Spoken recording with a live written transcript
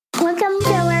Welcome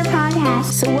to our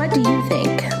podcast. So What Do You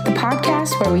Think? The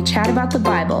podcast where we chat about the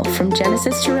Bible from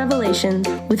Genesis to Revelation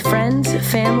with friends,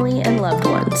 family, and loved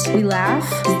ones. We laugh.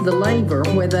 The labor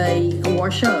where they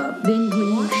wash up. Then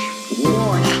you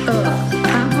wash up.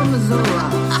 I'm from Missouri,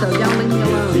 so y'all leave me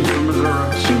alone. She's from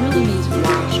Missouri. She really means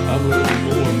wash. I'm learning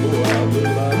more and more how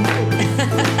little I know.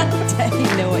 Daddy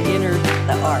Noah entered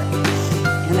the ark,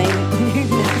 and they knew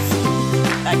this.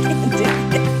 I can't do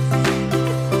it.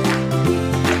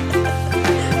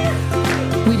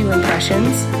 We do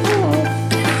impressions.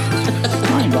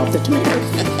 I love the tomatoes.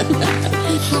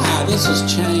 Hi, this is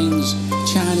Chain's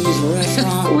Chinese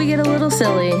restaurant. We get a little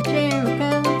silly.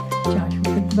 Jericho.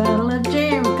 Joshua at the battle of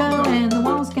Jericho, and the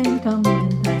walls came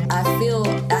tumbling down. I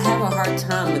have a hard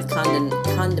time with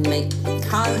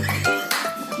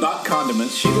Not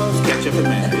condiments. She loves ketchup and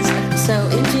mayonnaise. So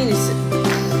in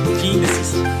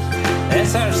Genesis,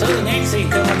 That's our southern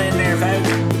accent coming in there, folks.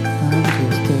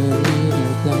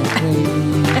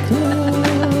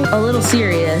 A little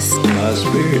serious. My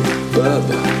spirit,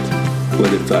 bye-bye.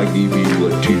 What if I give you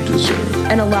what you deserve?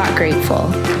 And a lot grateful.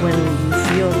 When you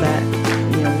feel that,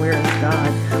 where is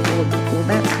God? Well,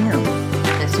 that's Him.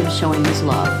 that's him showing his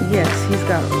love. Yes, He's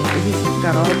got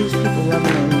all these people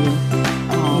loving on you.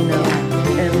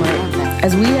 And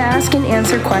As we ask and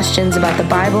answer questions about the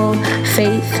Bible,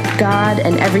 faith, God,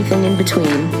 and everything in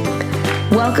between.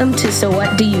 Welcome to So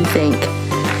What Do You Think?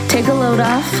 Take a load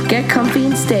off, get comfy,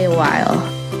 and stay a while.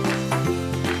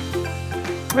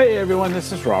 Hey everyone,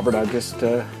 this is Robert. I just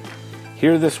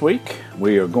here this week.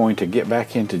 We are going to get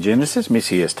back into Genesis.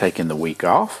 Missy has taken the week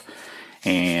off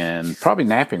and probably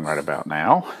napping right about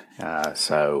now,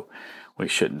 so we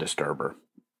shouldn't disturb her.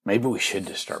 Maybe we should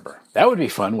disturb her. That would be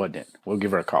fun, wouldn't it? We'll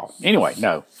give her a call. Anyway,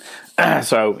 no.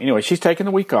 So anyway, she's taking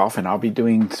the week off, and I'll be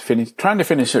trying to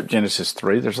finish up Genesis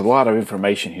 3. There's a lot of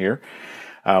information here.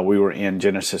 We were in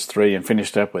Genesis 3 and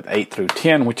finished up with 8 through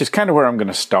 10, which is kind of where I'm going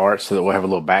to start so that we'll have a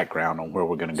little background on where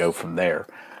we're going to go from there.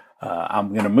 I'm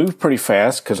going to move pretty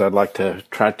fast because I'd like to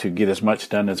try to get as much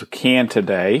done as we can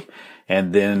today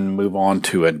and then move on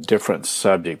to a different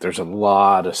subject. There's a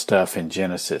lot of stuff in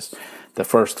Genesis. The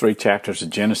first 3 chapters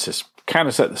of Genesis kind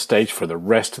of set the stage for the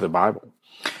rest of the Bible.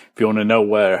 If you want to know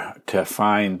where to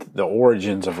find the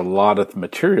origins of a lot of the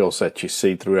materials that you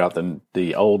see throughout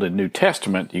the Old and New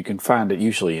Testament, you can find it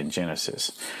usually in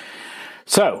Genesis.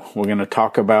 So, we're going to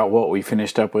talk about what we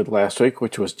finished up with last week,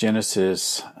 which was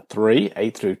Genesis 3,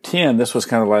 8 through 10. This was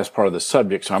kind of the last part of the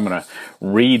subject, so I'm going to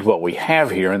read what we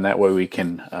have here, and that way we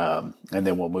can, and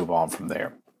then we'll move on from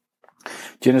there.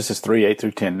 Genesis 3, 8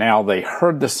 through 10. Now they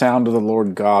heard the sound of the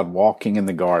Lord God walking in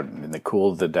the garden in the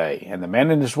cool of the day. And the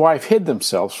man and his wife hid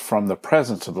themselves from the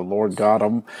presence of the Lord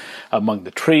God among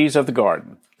the trees of the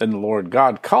garden. Then the Lord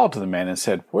God called to the man and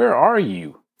said, "Where are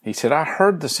you?" He said, "I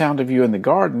heard the sound of you in the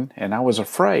garden, and I was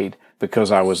afraid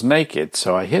because I was naked,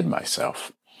 so I hid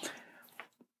myself."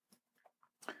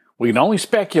 We can only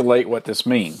speculate what this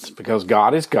means because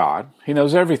God is God. He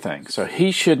knows everything, so He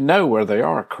should know where they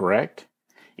are, correct?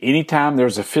 Anytime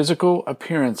there's a physical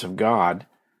appearance of God,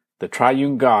 the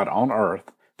triune God on earth,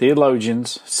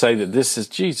 theologians say that this is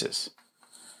Jesus.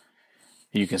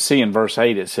 You can see in verse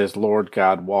 8 it says Lord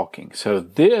God walking. So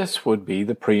this would be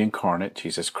the pre-incarnate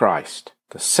Jesus Christ.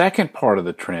 The second part of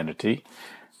the Trinity,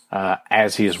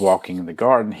 as He is walking in the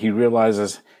garden, He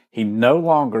realizes He no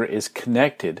longer is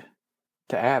connected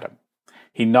to Adam.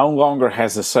 He no longer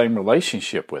has the same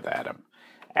relationship with Adam.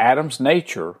 Adam's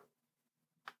nature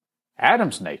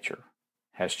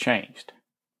has changed.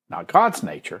 Not God's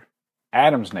nature.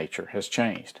 Adam's nature has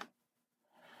changed.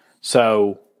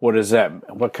 So what is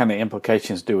that? What kind of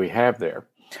implications do we have there?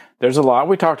 There's a lot.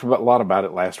 We talked a lot about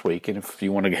it last week. And if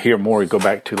you want to hear more, go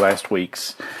back to last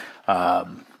week's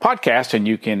podcast and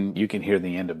you can hear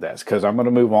the end of that. Because I'm going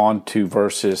to move on to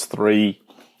verses 3.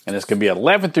 And it's going to be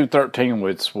 11 through 13,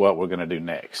 which is what we're going to do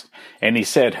next. And he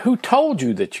said, "Who told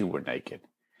you that you were naked?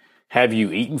 Have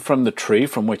you eaten from the tree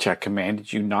from which I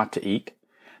commanded you not to eat?"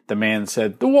 The man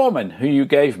said, "The woman who you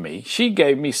gave me, she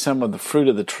gave me some of the fruit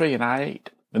of the tree, and I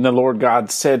ate." Then the Lord God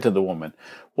said to the woman,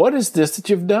 "What is this that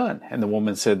you've done?" And the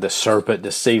woman said, "The serpent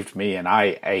deceived me, and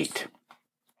I ate."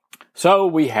 So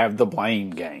we have the blame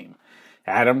game.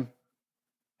 Adam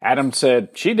said,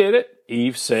 "She did it."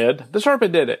 Eve said, "The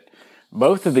serpent did it."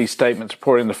 Both of these statements are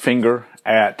pointing the finger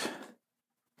at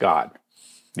God.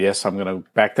 Yes, I'm going to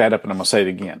back that up and I'm going to say it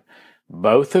again.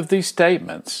 Both of these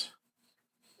statements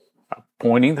are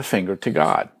pointing the finger to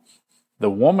God. The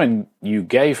woman you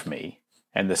gave me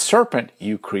and the serpent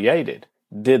you created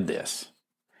did this.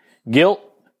 Guilt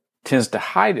tends to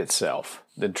hide itself,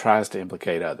 then tries to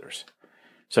implicate others.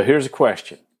 So here's a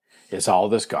question. Is all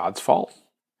this God's fault?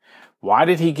 Why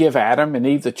did he give Adam and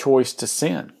Eve the choice to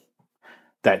sin?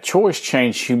 That choice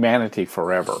changed humanity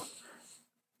forever.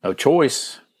 No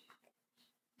choice,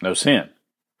 no sin.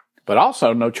 But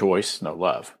also no choice, no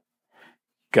love.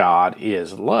 God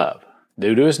is love.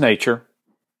 Due to his nature,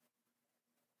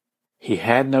 he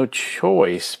had no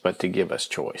choice but to give us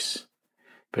choice.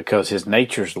 Because his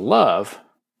nature's love,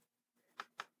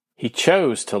 he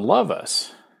chose to love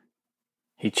us.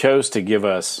 He chose to give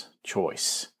us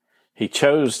choice. He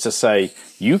chose to say,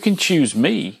 you can choose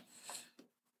me,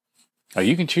 or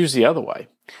you can choose the other way.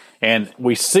 And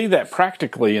we see that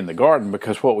practically in the garden,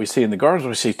 because what we see in the garden is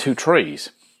we see two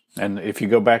trees. And if you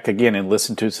go back again and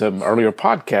listen to some earlier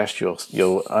podcasts,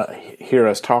 you'll hear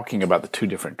us talking about the two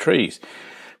different trees.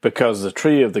 Because the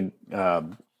tree of the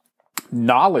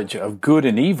knowledge of good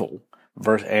and evil,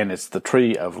 and it's the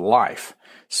tree of life.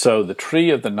 So the tree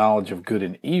of the knowledge of good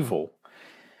and evil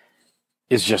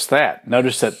is just that.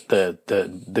 Notice that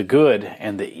the good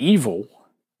and the evil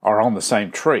are on the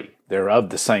same tree. They're of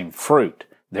the same fruit.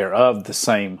 They're of the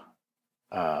same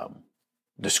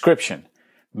description,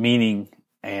 meaning,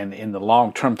 and in the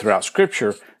long term throughout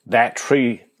Scripture, that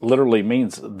tree literally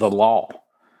means the law.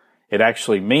 It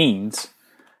actually means,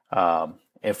 and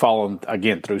following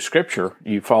again through Scripture,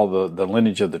 you follow the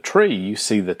lineage of the tree, you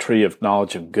see the tree of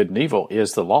knowledge of good and evil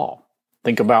is the law.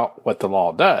 Think about what the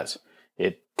law does.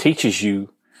 It teaches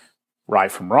you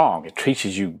right from wrong. It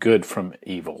teaches you good from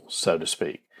evil, so to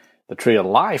speak. The tree of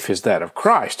life is that of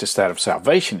Christ. It's that of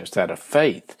salvation. It's that of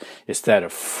faith. It's that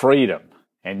of freedom.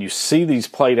 And you see these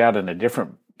played out in a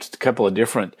couple of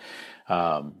different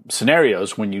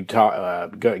scenarios when you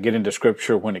get into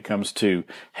Scripture when it comes to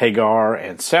Hagar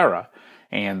and Sarah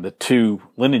and the two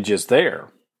lineages there,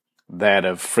 that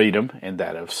of freedom and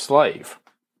that of slave.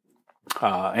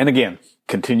 And again,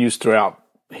 continues throughout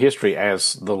history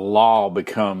as the law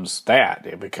becomes that.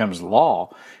 It becomes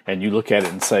law, and you look at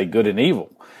it and say good and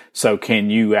evil. So can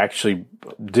you actually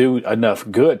do enough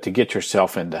good to get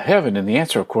yourself into heaven? And the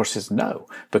answer, of course, is no,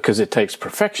 because it takes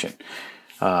perfection.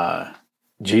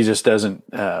 Jesus doesn't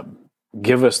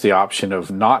give us the option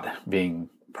of not being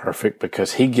perfect,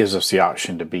 because he gives us the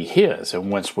option to be his.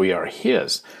 And once we are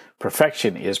his,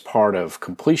 perfection is part of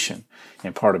completion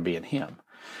and part of being him.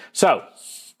 So,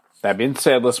 that being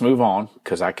said, let's move on,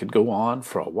 because I could go on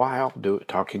for a while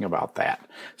talking about that.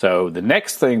 So the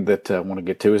next thing that I want to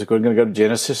get to is we're going to go to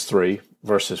Genesis 3,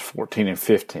 verses 14 and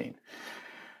 15.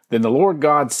 Then the Lord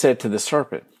God said to the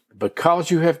serpent,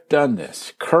 because you have done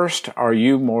this, cursed are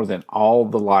you more than all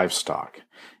the livestock,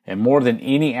 and more than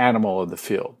any animal of the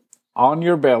field. On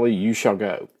your belly you shall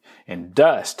go, and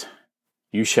dust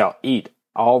you shall eat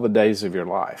all the days of your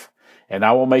life. And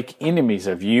I will make enemies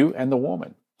of you and the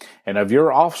woman, and of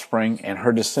your offspring and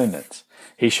her descendants.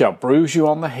 He shall bruise you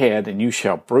on the head, and you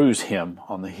shall bruise him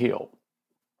on the heel.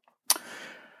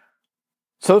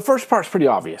 So the first part's pretty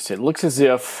obvious. It looks as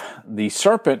if the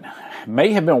serpent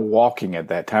may have been walking at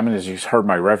that time, and as you heard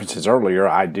my references earlier,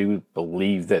 I do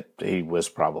believe that he was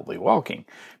probably walking,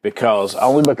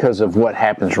 only because of what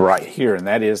happens right here, and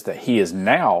that is that he is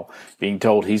now being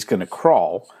told he's going to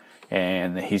crawl,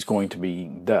 and he's going to be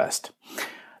eating dust.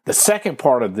 The second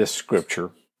part of this scripture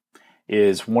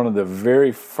is one of the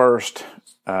very first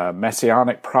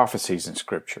messianic prophecies in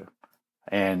Scripture.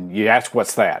 And you ask,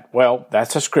 what's that? Well,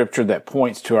 that's a scripture that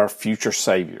points to our future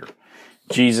Savior.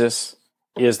 Jesus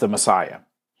is the Messiah.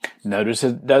 Notice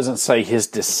it doesn't say his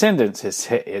descendants,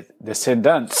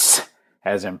 descendants,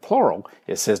 as in plural.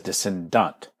 It says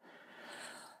descendant.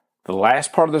 The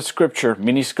last part of the scripture,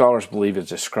 many scholars believe, is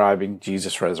describing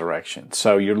Jesus' resurrection.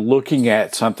 So you're looking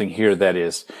at something here that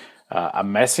is a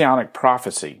messianic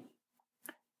prophecy,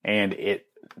 and it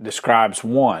describes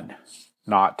one,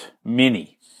 not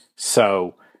many.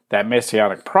 So that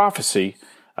messianic prophecy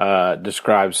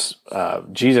describes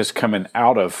Jesus coming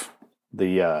out of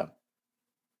the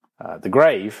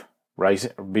grave,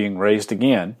 being raised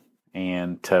again,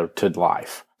 and to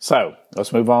life. So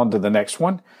let's move on to the next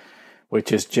one,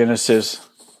 which is Genesis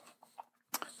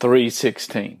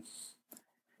 3:16.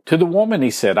 To the woman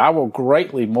he said, I will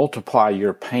greatly multiply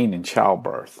your pain in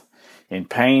childbirth. In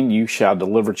pain you shall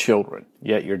deliver children,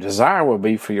 yet your desire will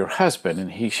be for your husband,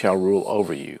 and he shall rule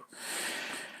over you.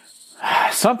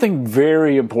 Something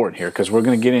very important here, because we're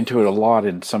going to get into it a lot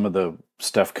in some of the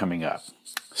stuff coming up.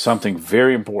 Something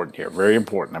very important here, very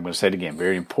important. I'm going to say it again,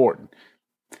 very important.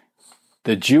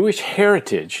 The Jewish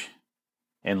heritage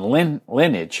and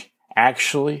lineage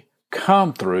actually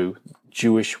come through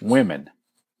Jewish women,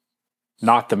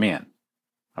 not the men.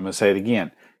 I'm going to say it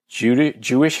again.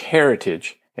 Jewish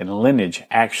heritage and lineage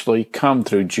actually come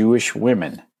through Jewish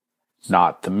women,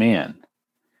 not the men.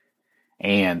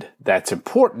 And that's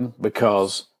important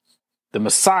because the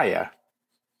Messiah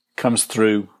comes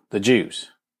through the Jews.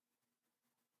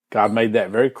 God made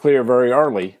that very clear very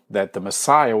early, that the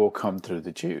Messiah will come through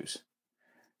the Jews.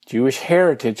 Jewish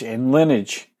heritage and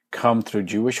lineage come through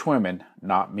Jewish women,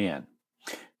 not men.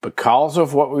 Because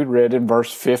of what we read in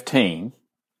verse 15,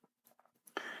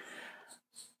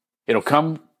 it'll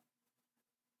come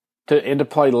into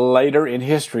play later in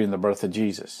history in the birth of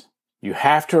Jesus. You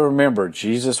have to remember,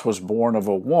 Jesus was born of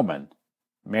a woman,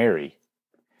 Mary.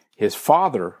 His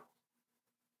father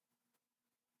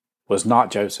was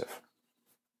not Joseph.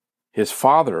 His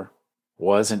father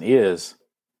was and is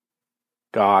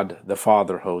God the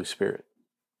Father, Holy Spirit.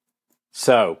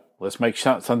 So, let's make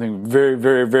something very,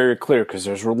 very, very clear, because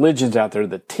there's religions out there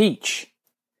that teach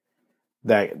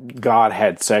that God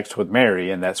had sex with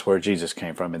Mary and that's where Jesus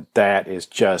came from, and that is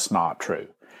just not true.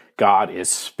 God is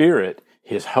Spirit.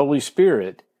 His Holy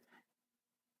Spirit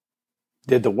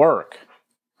did the work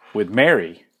with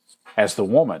Mary as the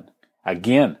woman.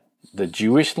 Again, the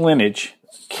Jewish lineage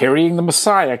carrying the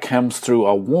Messiah comes through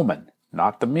a woman,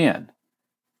 not the men.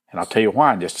 And I'll tell you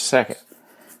why in just a second.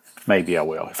 Maybe I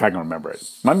will, if I can remember it.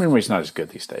 My memory's not as good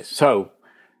these days. So,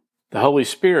 the Holy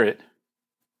Spirit,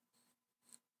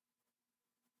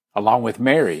 along with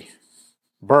Mary,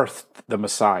 birthed the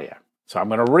Messiah. So I'm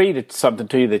going to read something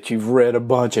to you that you've read a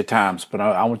bunch of times, but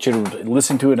I want you to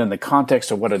listen to it in the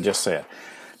context of what I just said.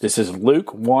 This is Luke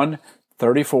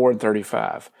 1:34 and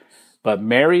 35. But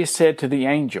Mary said to the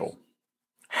angel,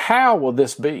 "How will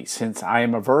this be, since I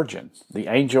am a virgin?" The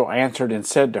angel answered and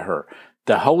said to her,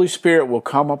 "The Holy Spirit will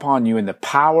come upon you, and the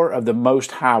power of the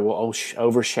Most High will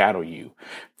overshadow you.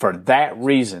 For that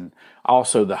reason,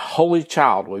 also the Holy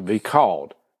Child will be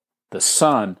called the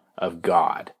Son of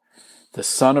God." The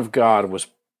Son of God was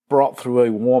brought through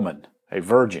a woman, a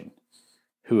virgin,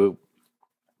 who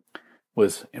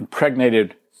was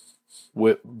impregnated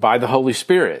by the Holy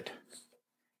Spirit.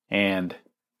 And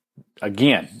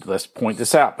again, let's point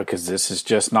this out, because this is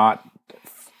just not,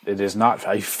 it is not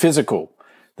a physical.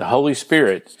 The Holy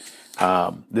Spirit,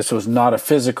 this was not a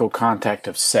physical contact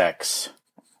of sex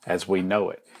as we know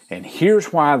it. And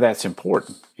here's why that's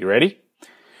important. You ready?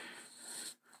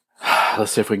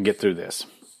 Let's see if we can get through this.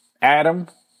 Adam,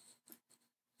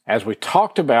 as we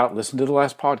talked about, listen to the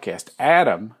last podcast,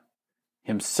 Adam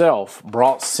himself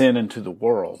brought sin into the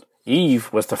world.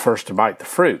 Eve was the first to bite the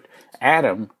fruit.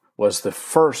 Adam was the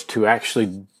first to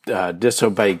actually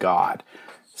disobey God.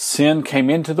 Sin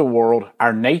came into the world,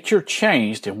 our nature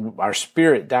changed, and our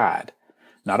spirit died.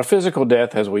 Not a physical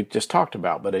death, as we just talked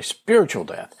about, but a spiritual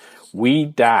death. We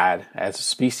died as a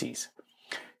species.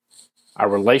 Our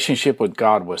relationship with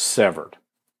God was severed.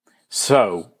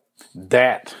 So,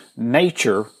 that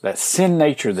nature, that sin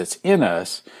nature that's in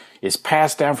us, is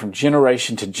passed down from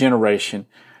generation to generation,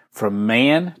 from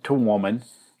man to woman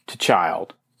to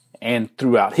child. And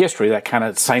throughout history, that kind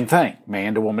of same thing.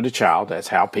 Man to woman to child. That's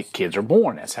how kids are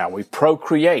born. That's how we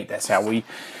procreate. That's how we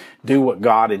do what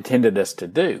God intended us to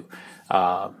do.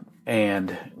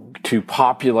 And to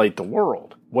populate the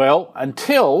world. Well,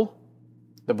 until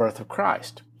the birth of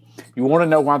Christ. You want to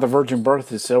know why the virgin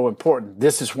birth is so important?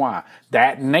 This is why.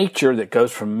 That nature that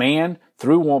goes from man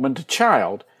through woman to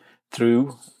child,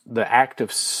 through the act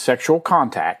of sexual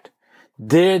contact,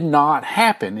 did not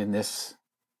happen in this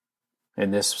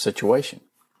situation.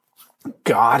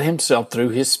 God himself, through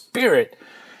his Spirit,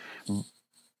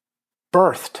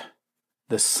 birthed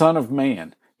the Son of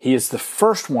Man. He is the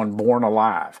first one born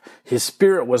alive. His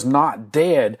spirit was not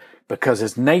dead because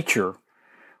his nature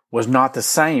was not the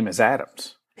same as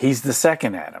Adam's. He's the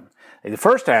second Adam. The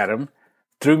first Adam,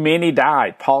 through many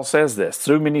died. Paul says this.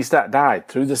 Through many died.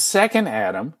 Through the second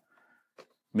Adam,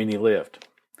 many lived.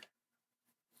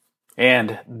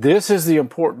 And this is the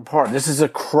important part. This is a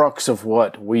crux of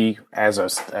what we, as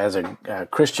a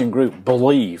Christian group,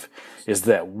 believe, is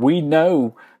that we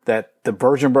know that the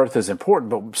virgin birth is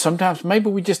important, but sometimes maybe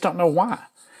we just don't know why.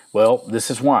 Well, this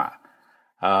is why.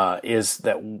 Is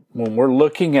that when we're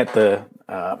looking at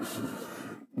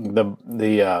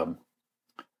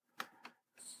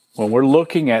when we're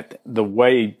looking at the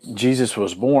way Jesus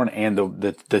was born and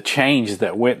the change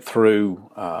that went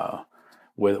through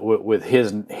with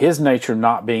his nature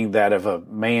not being that of a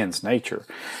man's nature,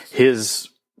 his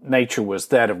nature was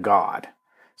that of God.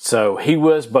 So he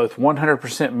was both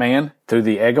 100% man through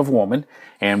the egg of woman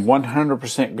and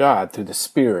 100% God through the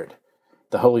Spirit,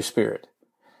 the Holy Spirit.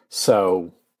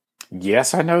 So,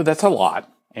 yes, I know that's a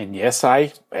lot. And yes,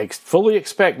 I fully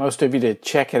expect most of you to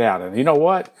check it out. And you know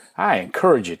what? I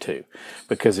encourage you to.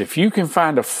 Because if you can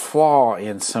find a flaw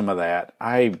in some of that,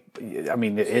 I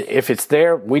mean, if it's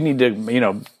there, we need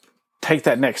to, take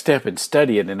that next step and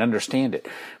study it and understand it.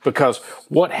 Because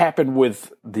what happened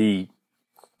with the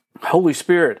Holy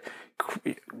Spirit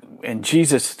and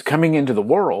Jesus coming into the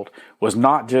world was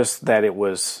not just that it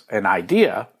was an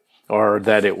idea or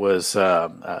that it was,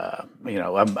 our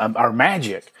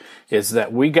magic, is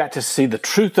that we got to see the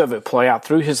truth of it play out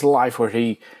through his life where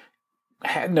he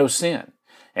had no sin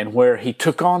and where he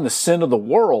took on the sin of the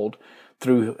world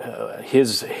through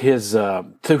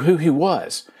through who he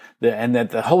was. And that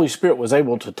the Holy Spirit was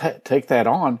able to take that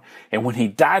on. And when he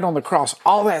died on the cross,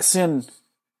 all that sin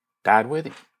died with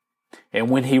him. And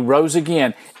when he rose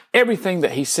again, everything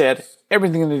that he said,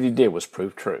 everything that he did was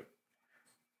proved true.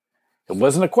 It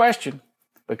wasn't a question,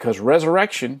 because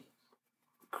resurrection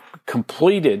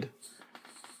completed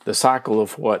the cycle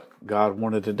of what God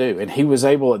wanted to do. And he was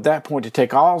able at that point to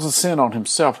take all the sin on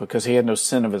himself because he had no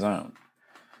sin of his own.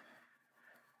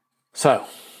 So,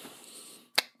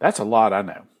 that's a lot, I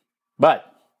know.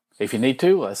 But if you need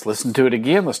to, let's listen to it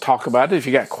again. Let's talk about it. If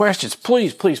you got questions,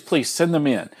 please send them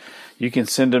in. You can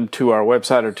send them to our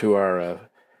website or to our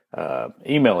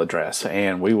email address,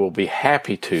 and we will be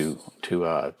happy to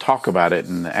talk about it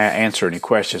and answer any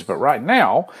questions. But right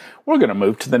now, we're going to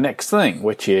move to the next thing,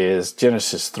 which is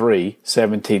Genesis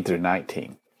 3:17 through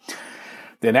 19.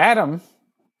 Then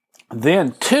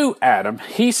to Adam,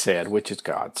 he said, which is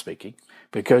God speaking,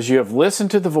 because you have listened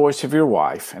to the voice of your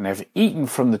wife and have eaten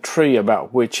from the tree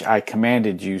about which I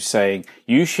commanded you, saying,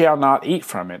 you shall not eat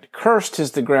from it. Cursed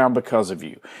is the ground because of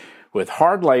you. With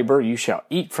hard labor you shall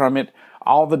eat from it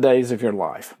all the days of your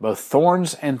life. Both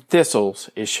thorns and thistles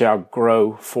it shall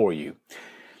grow for you.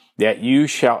 Yet you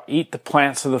shall eat the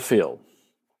plants of the field.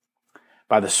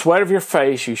 By the sweat of your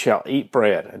face you shall eat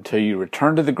bread until you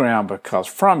return to the ground, because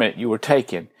from it you were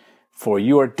taken, for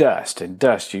you are dust, and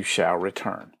dust you shall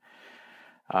return.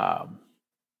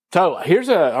 So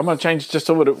I'm going to change just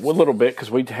a little bit, because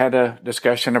we had a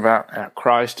discussion about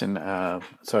Christ, and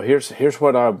so here's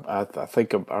what I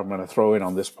think I'm going to throw in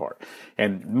on this part.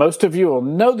 And most of you will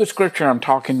know the scripture I'm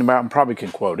talking about and probably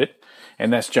can quote it,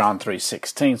 and that's John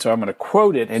 3:16. So I'm going to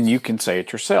quote it, and you can say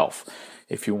it yourself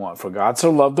if you want. For God so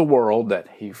loved the world that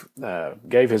he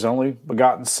gave his only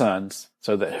begotten Son,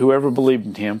 so that whoever believed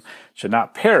in him should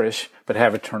not perish but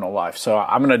have eternal life. So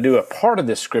I'm going to do a part of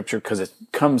this scripture because it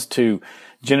comes to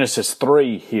Genesis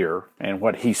 3 here and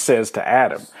what he says to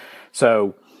Adam.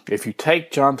 So if you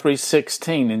take John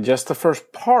 3:16 and just the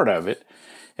first part of it,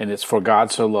 and it's for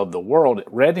God so loved the world,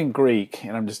 read in Greek,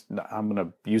 and I'm going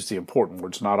to use the important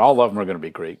words. Not all of them are going to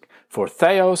be Greek. For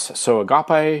theos, so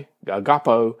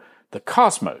agapo, the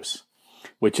cosmos,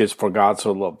 which is for God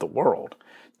so loved the world.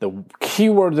 The key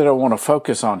word that I want to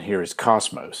focus on here is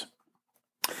cosmos.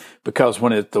 Because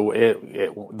when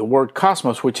the word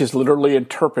cosmos, which is literally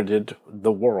interpreted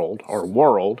the world or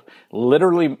world,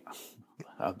 literally,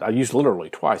 I used literally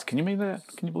twice. Can you mean that?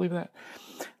 Can you believe that?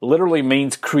 Literally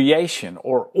means creation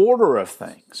or order of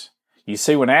things. You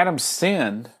see, when Adam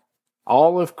sinned,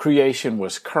 all of creation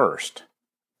was cursed.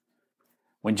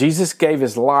 When Jesus gave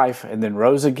his life and then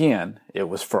rose again, it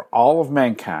was for all of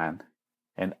mankind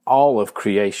and all of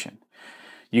creation.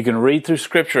 You can read through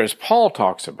Scripture as Paul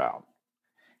talks about.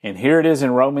 And here it is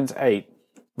in Romans 8,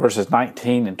 verses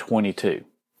 19 and 22.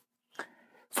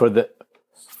 For the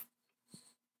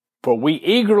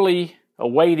eagerly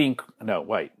awaiting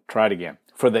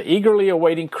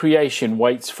creation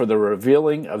waits for the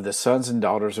revealing of the sons and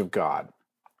daughters of God.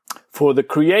 For the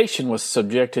creation was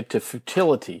subjected to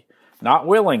futility, not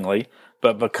willingly,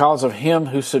 but because of him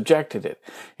who subjected it,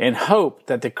 in hope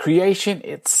that the creation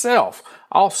itself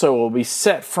also will be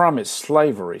set free from its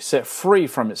slavery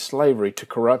to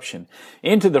corruption,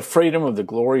 into the freedom of the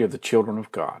glory of the children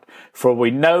of God. For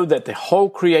we know that the whole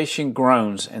creation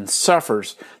groans and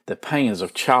suffers the pains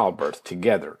of childbirth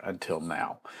together until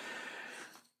now.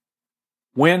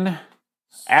 When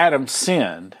Adam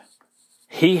sinned,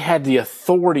 he had the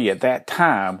authority at that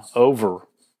time over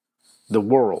the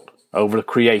world, over the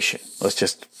creation. Let's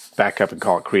just back up and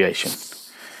call it creation.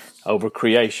 Over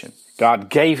creation. God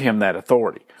gave him that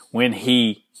authority. When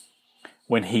he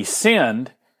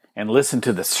sinned and listened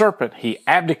to the serpent, he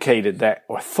abdicated that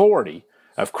authority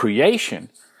of creation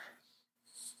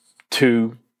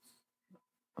to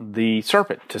the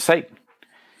serpent, to Satan.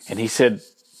 And he said,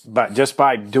 but just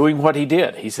by doing what he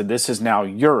did, he said, this is now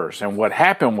yours. And what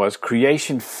happened was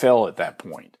creation fell at that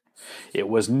point. It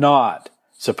was not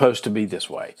supposed to be this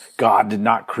way. God did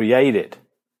not create it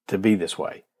to be this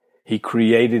way. He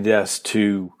created us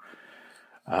to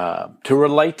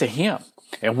relate to him.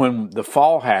 And when the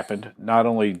fall happened, not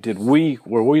only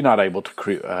were we not able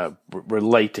to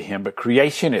relate to him, but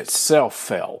creation itself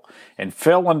fell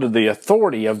under the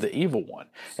authority of the evil one.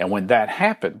 And when that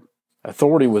happened,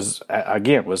 authority was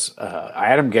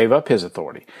Adam gave up his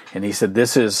authority, and he said,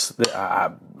 "This is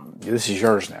This is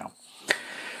yours now.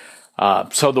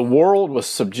 So the world was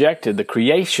subjected, the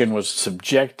creation was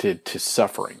subjected to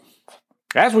suffering.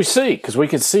 As we see, because we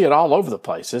can see it all over the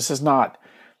place. This is not,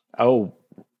 that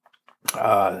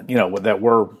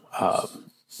we're,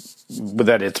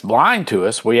 that it's blind to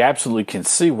us. We absolutely can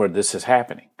see where this is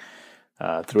happening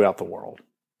throughout the world.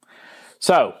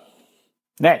 So,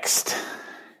 next.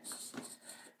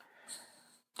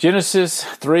 Genesis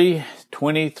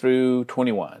 3:20 through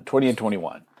 21, 20 and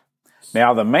 21.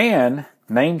 Now the man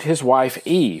named his wife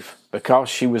Eve, because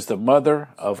she was the mother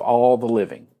of all the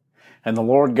living. And the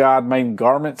Lord God made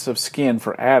garments of skin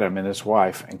for Adam and his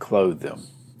wife and clothed them.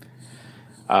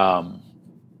 I'm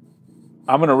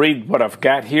going to read what I've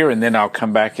got here, and then I'll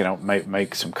come back and I'll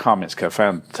make some comments, because I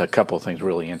found a couple of things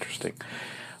really interesting.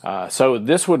 So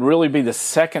this would really be the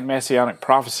second messianic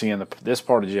prophecy in this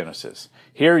part of Genesis.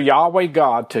 Here Yahweh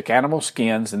God took animal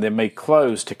skins and then made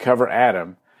clothes to cover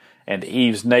Adam and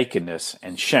Eve's nakedness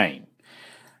and shame.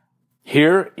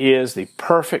 Here is the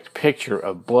perfect picture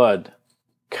of blood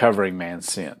covering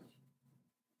man's sin.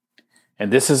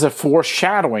 And this is a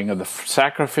foreshadowing of the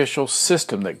sacrificial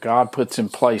system that God puts in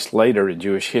place later in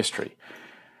Jewish history.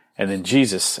 And then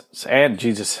Jesus'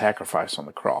 sacrifice on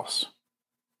the cross.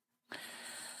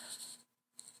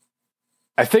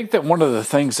 I think that one of the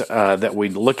things that we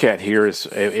look at here is,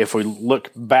 if we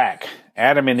look back,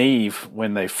 Adam and Eve,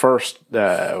 when they first,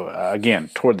 again,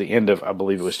 toward the end of, I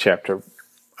believe it was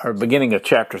beginning of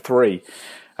chapter 3,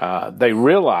 they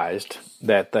realized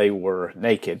that they were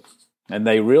naked, and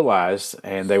they realized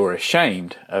and they were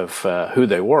ashamed of who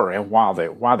they were and why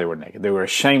they were naked. They were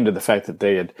ashamed of the fact that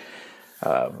they had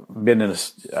been in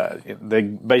they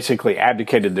basically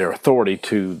abdicated their authority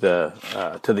to the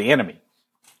enemy.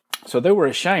 So they were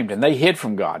ashamed, and they hid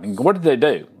from God. And what did they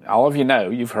do? All of you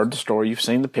know, you've heard the story, you've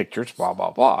seen the pictures, blah,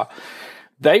 blah, blah.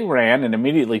 They ran and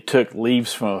immediately took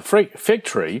leaves from a fig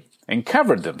tree and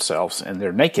covered themselves in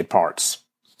their naked parts.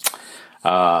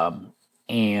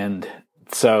 And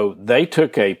so they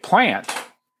took a plant,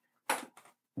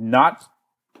 let's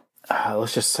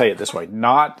just say it this way,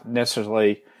 not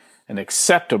necessarily an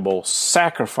acceptable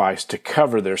sacrifice to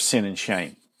cover their sin and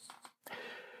shame.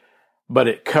 But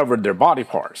it covered their body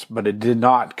parts, but it did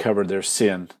not cover their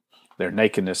sin, their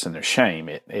nakedness, and their shame.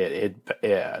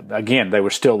 Again, they were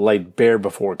still laid bare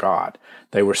before God.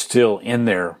 They were still in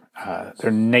their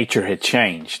nature had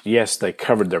changed. Yes, they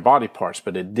covered their body parts,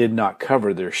 but it did not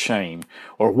cover their shame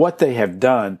or what they have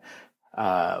done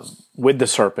with the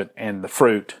serpent and the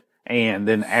fruit, and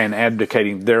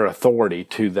abdicating their authority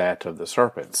to that of the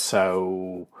serpent.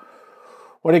 So,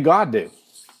 what did God do?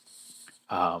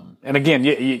 And again,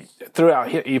 you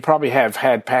probably have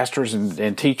had pastors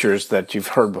and teachers that you've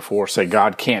heard before say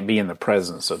God can't be in the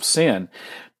presence of sin,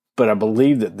 but I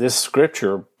believe that this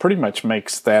scripture pretty much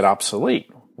makes that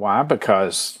obsolete. Why?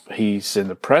 Because he's in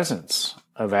the presence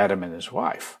of Adam and his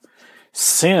wife.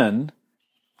 Sin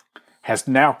has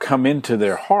now come into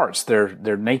their hearts.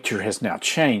 Their nature has now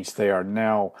changed. They are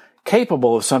now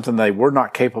capable of something they were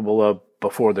not capable of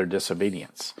before their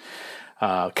disobedience.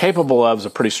 Capable of is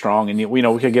a pretty strong, and we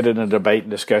could get in a debate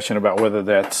and discussion about whether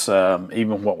that's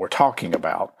even what we're talking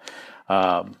about.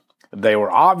 They were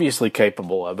obviously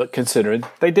capable of it, considering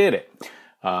they did it.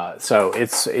 So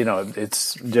it's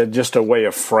just a way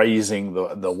of phrasing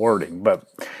the wording. But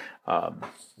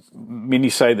many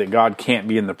say that God can't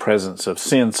be in the presence of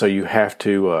sin, so you have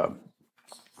to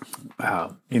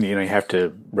you have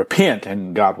to repent,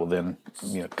 and God will then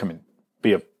come and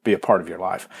be a part of your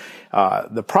life.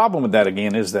 The problem with that,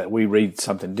 again, is that we read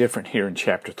something different here in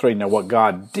chapter 3. Now, what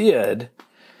God did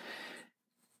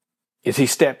is he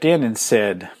stepped in and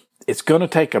said, it's going to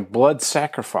take a blood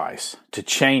sacrifice to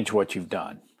change what you've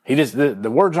done.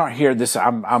 The words aren't here.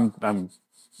 I'm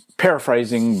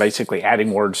paraphrasing, basically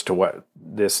adding words to what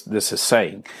this is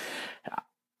saying.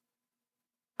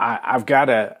 I've got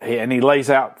and he lays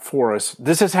out for us,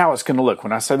 this is how it's going to look.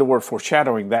 When I say the word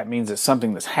foreshadowing, that means it's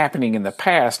something that's happening in the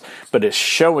past, but it's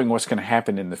showing what's going to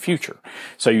happen in the future.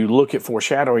 So you look at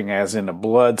foreshadowing as in a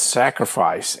blood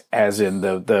sacrifice, as in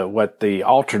the what the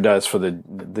altar does for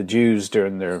the Jews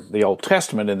during the Old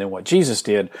Testament, and then what Jesus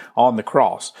did on the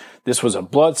cross. This was a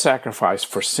blood sacrifice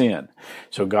for sin.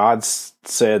 So God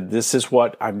said, this is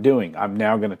what I'm doing. I'm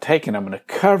now going to take and I'm going to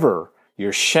cover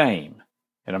your shame,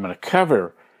 and I'm going to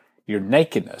cover your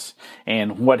nakedness.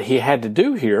 And what he had to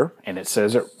do here, and it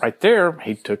says it right there,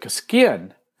 he took a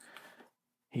skin.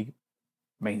 He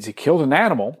killed an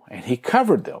animal and he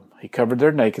covered them. He covered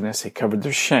their nakedness, he covered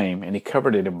their shame, and he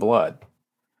covered it in blood.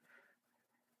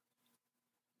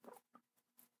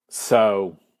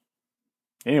 So,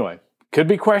 anyway, could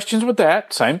be questions with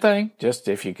that. Same thing. Just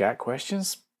if you got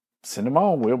questions, send them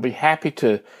on. We'll be happy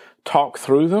to talk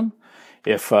through them.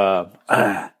 If not,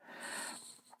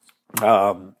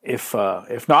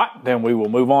 then we will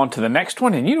move on to the next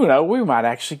one. And we might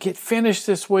actually get finished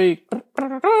this week.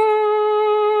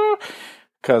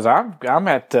 Because I'm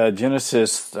at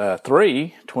Genesis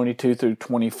 3, 22 through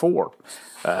 24.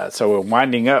 So we're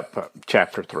winding up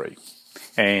chapter 3.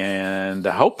 And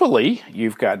hopefully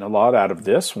you've gotten a lot out of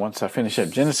this. Once I finish up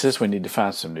Genesis, we need to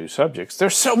find some new subjects.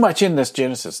 There's so much in this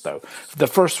Genesis, though. The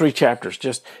first 3 chapters,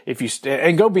 just if you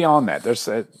and go beyond that, there's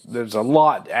a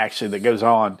lot actually that goes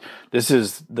on. This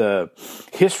is the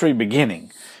history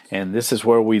beginning, and this is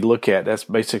where we look at. That's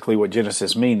basically what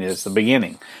Genesis means, is the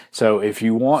beginning. So if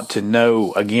you want to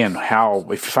know again if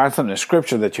you find something in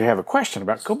Scripture that you have a question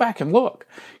about, go back and look,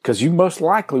 because you most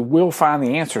likely will find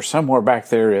the answer somewhere back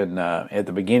there in at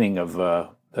the beginning of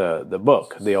the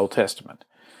book, the Old Testament.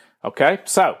 Okay,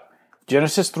 so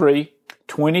Genesis 3,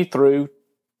 20 through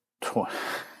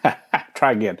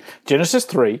try again. Genesis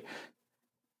 3,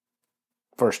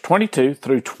 verse 22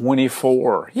 through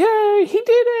 24. Yay, he did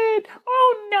it!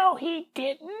 Oh no, he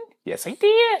didn't. Yes, he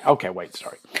did. Okay, wait,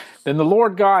 sorry. Then the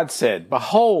Lord God said,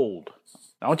 "Behold,"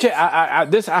 don't you?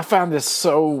 I found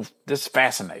this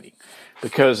fascinating,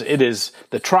 because it is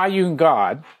the triune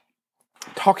God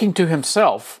talking to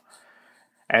himself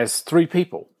as 3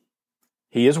 people.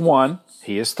 He is one,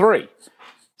 he is 3.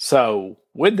 So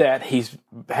with that, he's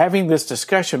having this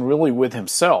discussion really with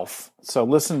himself. So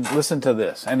listen to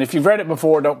this. And if you've read it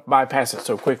before, don't bypass it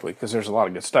so quickly, because there's a lot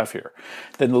of good stuff here.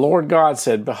 Then the Lord God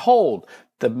said, "Behold,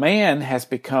 the man has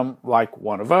become like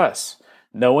one of us,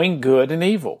 knowing good and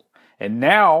evil. And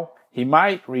now he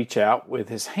might reach out with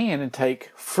his hand and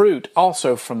take fruit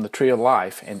also from the tree of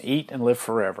life and eat and live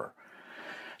forever.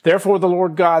 Therefore the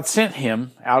Lord God sent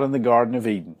him out in the Garden of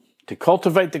Eden to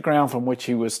cultivate the ground from which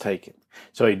he was taken.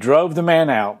 So he drove the man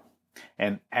out,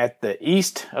 and at the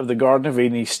east of the Garden of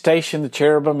Eden he stationed the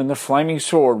cherubim and the flaming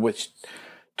sword, which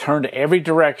turned every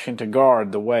direction to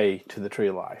guard the way to the tree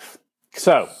of life."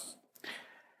 So,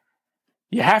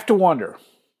 you have to wonder,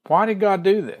 why did God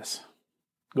do this?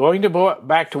 Going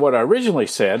back to what I originally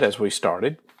said as we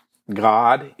started,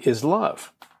 God is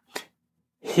love.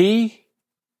 He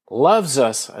loves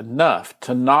us enough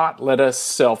to not let us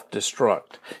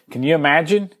self-destruct. Can you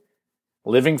imagine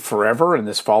living forever in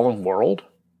this fallen world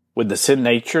with the sin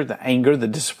nature, the anger, the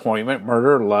disappointment,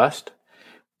 murder, lust?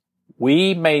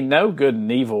 We may know good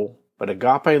and evil, but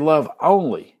agape love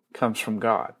only comes from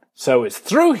God. So it's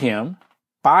through him,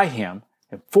 by him,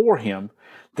 and for him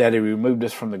that he removed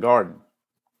us from the garden.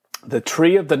 The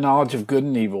tree of the knowledge of good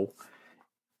and evil,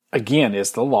 again,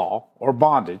 is the law or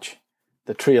bondage.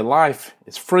 The tree of life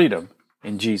is freedom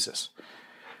in Jesus.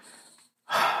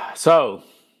 So,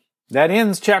 that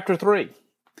ends chapter 3.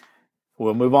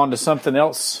 We'll move on to something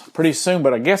else pretty soon,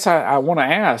 but I guess I want to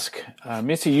ask,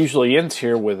 Missy usually ends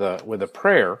here with a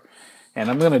prayer, and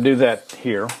I'm going to do that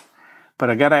here. But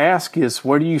I got to ask is,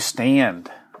 where do you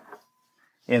stand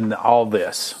in all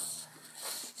this?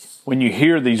 When you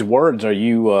hear these words, are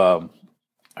you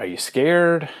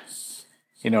scared?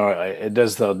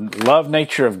 Does the love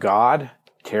nature of God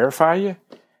terrify you?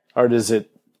 Or does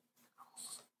it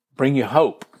bring you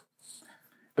hope?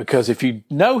 Because if you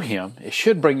know him, it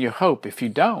should bring you hope. If you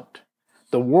don't,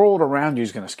 the world around you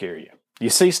is going to scare you. You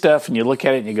see stuff and you look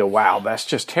at it and you go, wow, that's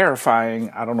just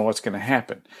terrifying. I don't know what's going to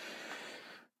happen.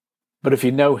 But if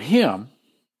you know him,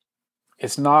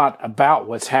 it's not about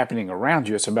what's happening around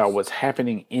you. It's about what's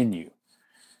happening in you.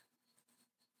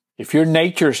 If your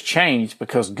nature's changed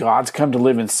because God's come to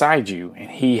live inside you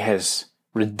and he has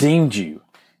redeemed you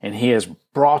and he has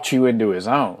brought you into his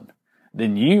own,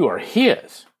 then you are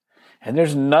his. And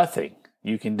there's nothing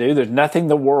you can do. There's nothing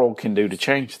the world can do to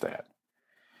change that.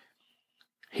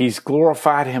 He's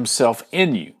glorified himself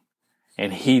in you,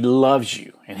 and he loves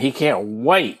you, and he can't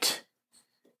wait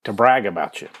to brag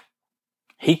about you.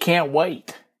 He can't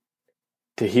wait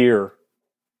to hear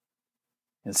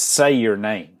and say your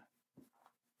name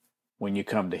when you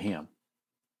come to him.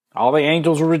 All the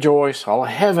angels will rejoice, all of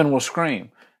heaven will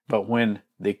scream, but when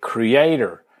the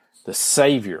Creator, the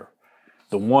Savior,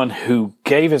 the one who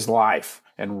gave his life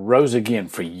and rose again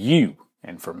for you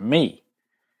and for me,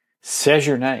 says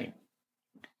your name,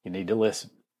 you need to listen.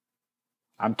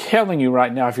 I'm telling you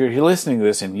right now, if you're listening to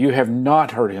this and you have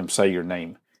not heard him say your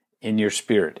name in your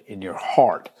spirit, in your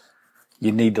heart,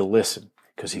 you need to listen,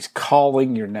 because he's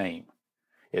calling your name.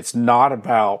 It's not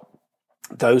about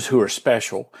those who are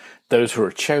special, those who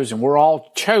are chosen. We're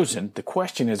all chosen. The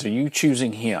question is, are you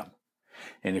choosing him?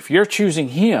 And if you're choosing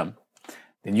him,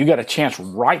 then you got a chance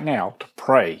right now to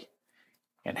pray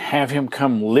and have him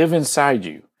come live inside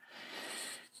you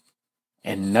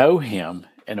and know him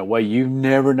in a way you've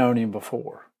never known him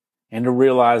before. And to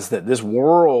realize that this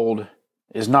world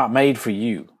is not made for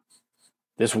you.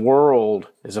 This world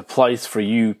is a place for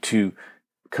you to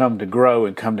come to grow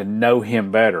and come to know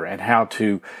him better, and how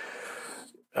to,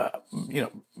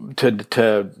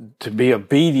 to be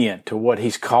obedient to what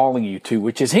he's calling you to,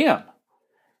 which is him.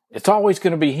 It's always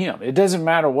going to be him. It doesn't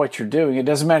matter what you're doing. It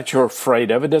doesn't matter what you're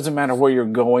afraid of. It doesn't matter where you're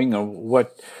going or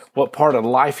what part of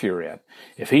life you're in.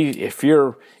 If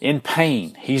you're in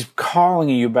pain, he's calling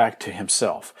you back to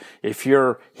himself. If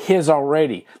you're his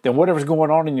already, then whatever's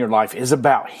going on in your life is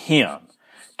about him.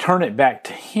 Turn it back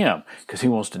to him, because he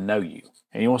wants to know you.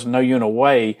 And he wants to know you in a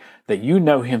way that you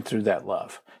know him through that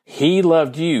love. He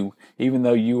loved you even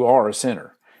though you are a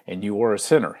sinner, and you were a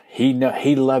sinner. He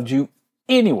loved you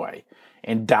anyway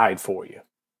and died for you.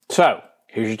 So,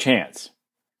 here's your chance.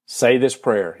 Say this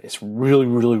prayer. It's really,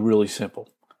 really, really simple.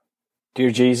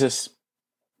 Dear Jesus,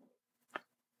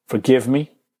 forgive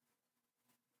me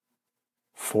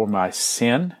for my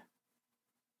sin.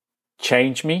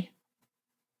 Change me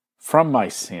from my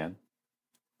sin.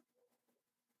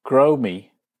 Grow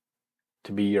me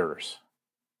to be yours.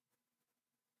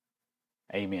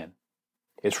 Amen.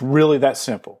 It's really that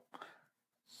simple.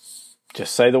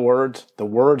 Just say the words. The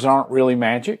words aren't really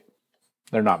magic.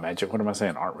 They're not magic. What am I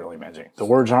saying? Aren't really magic. The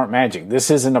words aren't magic. This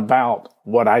isn't about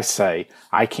what I say.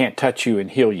 I can't touch you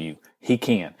and heal you. He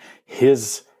can.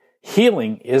 His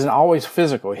healing isn't always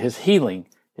physical. His healing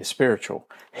is spiritual.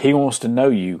 He wants to know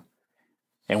you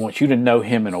and wants you to know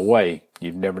him in a way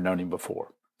you've never known him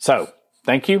before. So,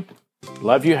 thank you.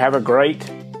 Love you. Have a great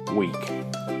week.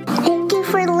 Thank you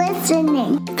for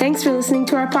listening. Thanks for listening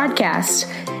to our podcast.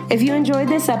 If you enjoyed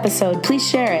this episode, please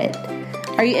share it.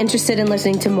 Are you interested in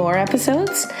listening to more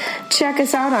episodes? Check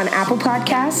us out on Apple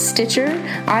Podcasts, Stitcher,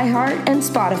 iHeart, and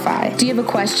Spotify. Do you have a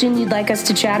question you'd like us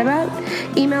to chat about?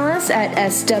 Email us at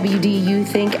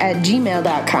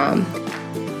swduthink@gmail.com.